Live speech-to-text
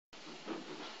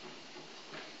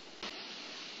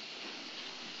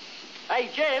Hey,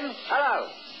 Jim.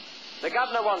 Hello. The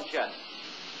governor wants you.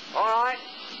 All right.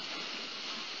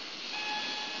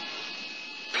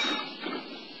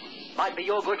 Might be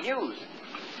your good news.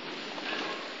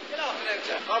 Good afternoon,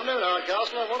 sir. Afternoon,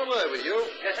 Hardcastle. I want a word with you.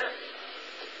 Yes, sir.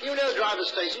 You know Driver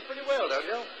Stacy pretty well, don't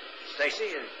you?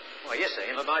 Stacy? Why, yes, sir.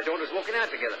 Him and my daughter's walking out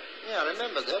together. Yeah, I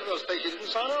remember that. Well, Stacy didn't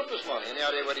sign off this morning. Any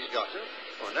idea what he's got to?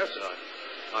 Oh, no, sir.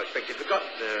 I expect he forgot.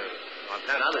 I've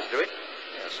known others do it.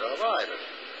 Yeah, so have I, but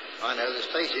I know that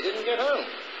Stacy didn't get home.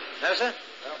 No, sir?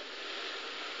 No.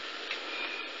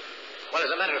 Well,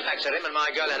 as a matter of fact, sir, him and my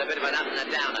girl had a bit of an up and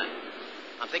a downer.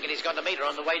 I'm thinking he's gone to meet her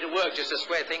on the way to work just to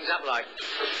square things up like.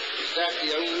 Is that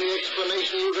the only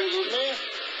explanation you can give me?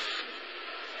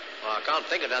 Well, I can't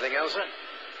think of nothing else, sir.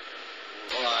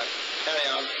 All right, carry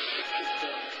on.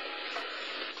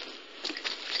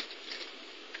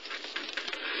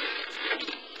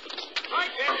 Hi,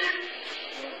 Captain.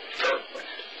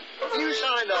 You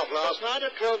signed off last night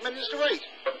at 12 minutes to 8.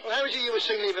 Well, how is it you were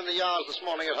seen leaving the yards this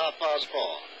morning at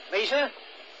 4:30? Me, sir?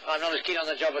 I'm not as keen on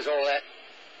the job as all that.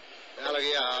 Now, look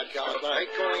here, Hardcastle. I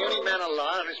hate calling any man a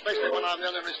liar, especially when I've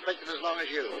known him respected as long as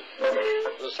you.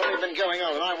 There's something been going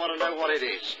on, and I want to know what it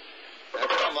is. Now,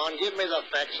 come on, give me the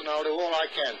facts, and I'll do all I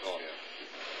can for you.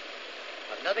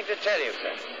 I've nothing to tell you,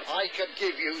 sir. I could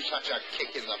give you such a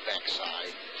kick in the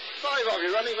backside. 5 of you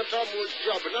running for Tom Wood's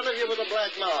job, and none of you with a black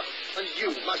mark. And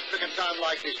you must pick a time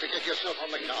like this to get yourself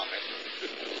on the carpet.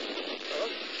 Well,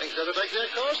 things got to take their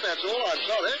course, that's all. I'm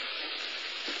sorry.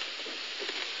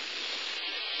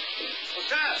 Well,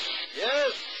 sir.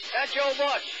 Yes? That's your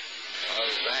watch.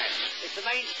 How's that? It's the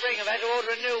mainspring. I've had to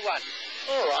order a new one.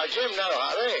 All right, Jim, no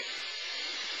hurry.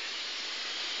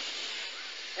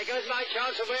 There goes my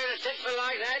chance of wearing a tit for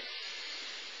light, lad.